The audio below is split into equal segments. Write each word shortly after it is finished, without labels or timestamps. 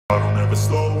I don't ever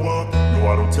slow up,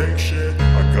 no I don't take shit.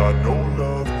 I got no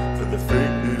love for the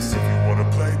fakeness. If you wanna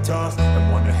play tough and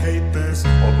wanna hate this,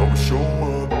 I'll always show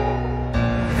up.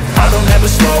 I don't ever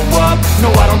slow up,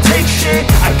 no I don't take shit.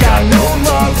 I got no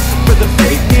love for the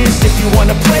fakeness. If you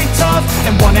wanna play tough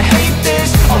and wanna hate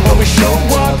this, I'll always show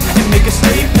up and make a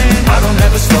statement. I don't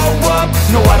ever slow up,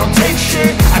 no I don't take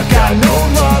shit. I got no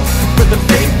love for the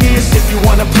fakeness. If you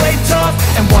wanna play tough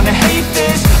and wanna hate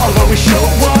this, I'll always show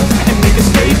up and make a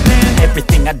statement.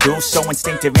 Everything I do so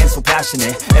instinctive and so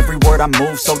passionate. Every word I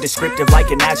move so descriptive like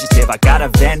an adjective. I got a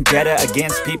vendetta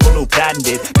against people who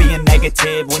patented being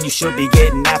negative when you should be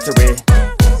getting after it.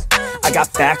 I got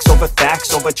facts over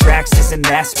tracks, this and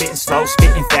that. Spitting slow,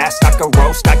 spitting fast, I could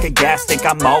roast, I could gas. Think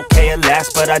I'm okay at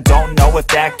last, but I don't know if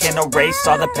that can erase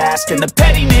all the past. And the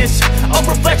pettiness, a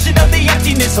reflection of the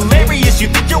emptiness. Hilarious, you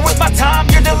think you're worth my time,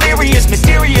 you're delirious.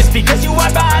 Mysterious, because you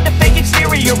hide behind a fake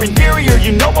exterior. Inferior,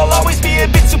 you know I'll always be a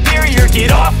bit superior.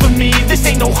 Get off of me, this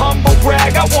ain't no humble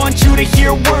brag. I want you to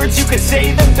hear words, you can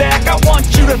say them back. I want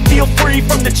you to feel free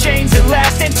from the chains at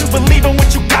last, and to believe in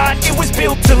what you got, it was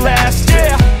built to last,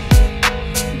 yeah.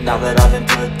 Now that I've been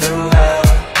put through hell,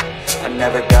 I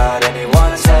never got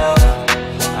anyone's help.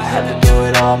 I had to do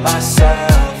it all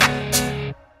myself.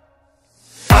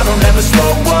 I don't ever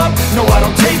slow up, no I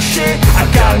don't take shit. I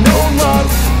got no love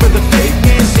for the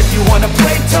fakeness. If you wanna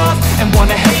play tough and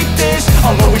wanna hate this,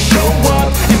 I'll always show up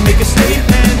and make a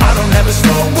statement. I don't ever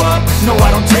slow up, no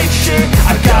I don't take shit.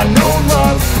 I got no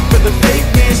love for the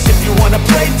fakeness. If you wanna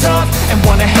play tough and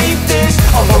wanna hate this,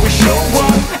 I'll always show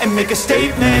up and make a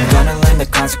statement. Gonna learn the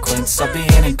consequence of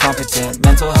being incompetent.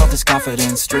 Mental health is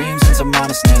confidence, dreams into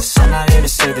modestness. I'm not here to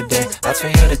save the day, that's for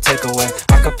you to take away.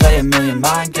 I could play a million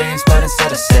mind games, but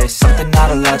instead I say something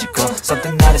not illogical,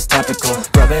 something that is topical.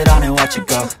 Rub it on and watch it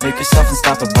go, make yourself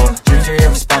unstoppable. Dreams are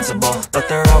irresponsible, but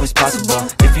they're always possible.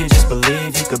 If you just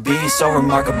believe, you could be so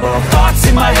remarkable. Thoughts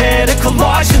in my head, a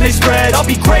collage and they spread. I'll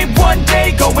be great one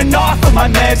day, going off of my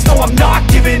meds. No, I'm not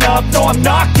giving up, no, I'm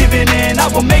not giving in. I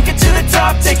will make it to the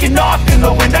top, taking off in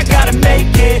the wind. I gotta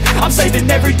make it, I'm saving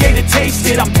every day to taste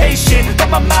it. I'm patient, but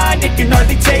my mind, it can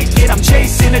hardly take it. I'm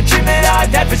chasing a dream that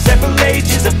I've had for several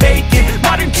ages. A vacant,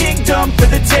 modern kingdom for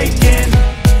the taking.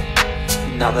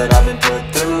 Now that I've been put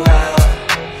through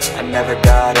hell, I never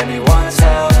got anyone's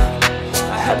help.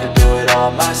 I had to do it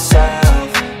all myself.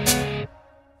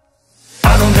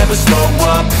 I don't ever slow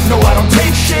up, no I don't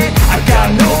take shit. I got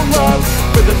no love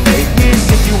for the fakeness.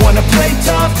 If you wanna play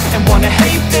tough and wanna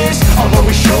hate this, I'll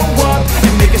always show up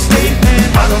and make a statement.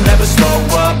 I don't ever slow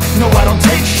up, no I don't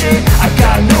take shit. I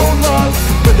got no love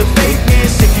for the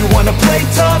fakeness. If you wanna play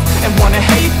tough and wanna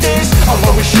hate this, I'll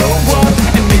always show up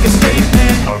and make a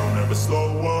statement. I don't ever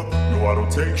slow up, no I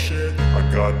don't take shit. I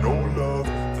got no love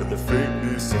for the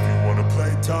fakeness. If you wanna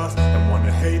play tough and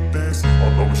wanna hate this,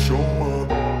 I'll always